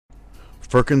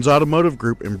Firkins Automotive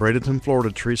Group in Bradenton,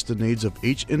 Florida treats the needs of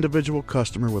each individual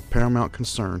customer with paramount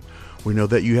concern. We know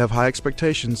that you have high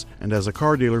expectations, and as a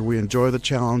car dealer, we enjoy the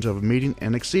challenge of meeting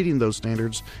and exceeding those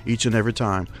standards each and every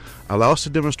time. Allow us to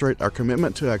demonstrate our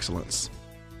commitment to excellence.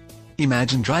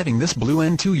 Imagine driving this blue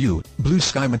N2U, blue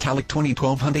sky metallic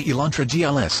 2012 Hyundai Elantra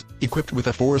GLS, equipped with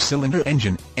a 4-cylinder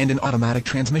engine and an automatic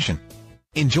transmission.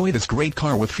 Enjoy this great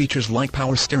car with features like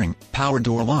power steering, power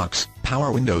door locks,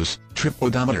 power windows, trip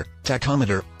odometer,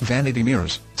 tachometer, vanity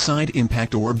mirrors, side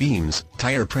impact door beams,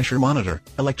 tire pressure monitor,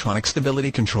 electronic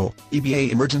stability control,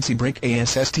 EBA emergency brake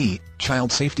ASST,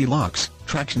 child safety locks,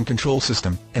 traction control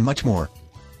system, and much more.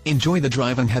 Enjoy the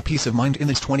drive and have peace of mind in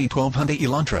this 2012 Hyundai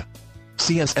Elantra.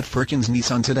 See us at Firkins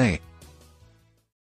Nissan today.